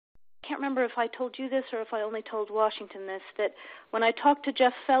can't remember if I told you this or if I only told Washington this, that when I talked to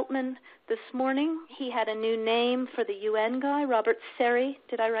Jeff Feltman this morning, he had a new name for the UN guy, Robert Seri.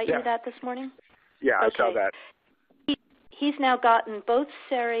 Did I write you that this morning? Yeah, okay. I saw that. He's now gotten both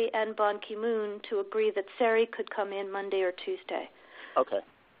Seri and Ban Ki-moon to agree that Seri could come in Monday or Tuesday. Okay.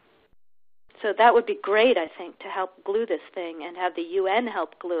 So that would be great, I think, to help glue this thing and have the UN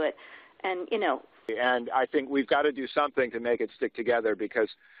help glue it. And, And I think we've got to do something to make it stick together, because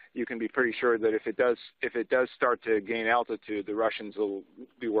you can be pretty sure that if it does start to gain altitude, the Russians will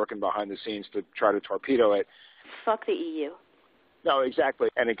be working behind the scenes to try to torpedo it. Fuck the EU. No, exactly.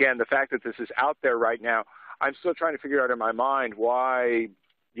 And again, the fact that this is out there right now, I'm still trying to figure out in my mind why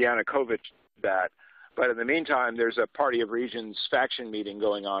Yanukovych did that. But in the meantime, there's a Party of Regions faction meeting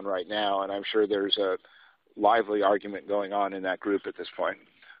going on right now, and I'm sure there's a lively argument going on in that group at this point.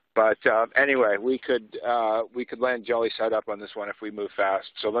 But anyway, we could land jelly side up on this one if we move fast.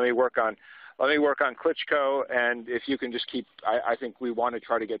 So let me work on Klitschko, and if you can just keep, I think we want to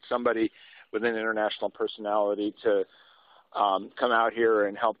try to get somebody with an international personality to come out here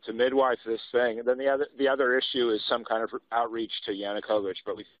and help to midwife this thing. And then the other issue is some kind of outreach to Yanukovych,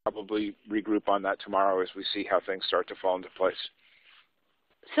 but we can probably regroup on that tomorrow as we see how things start to fall into place.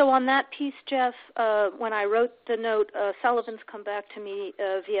 So on that piece, Jeff, when I wrote the note, Sullivan's come back to me,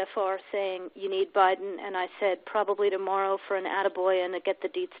 VFR, saying you need Biden, and I said probably tomorrow for an attaboy and to get the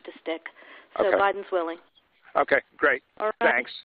deets to stick. So okay. Biden's willing. Okay, great. All right. Thanks.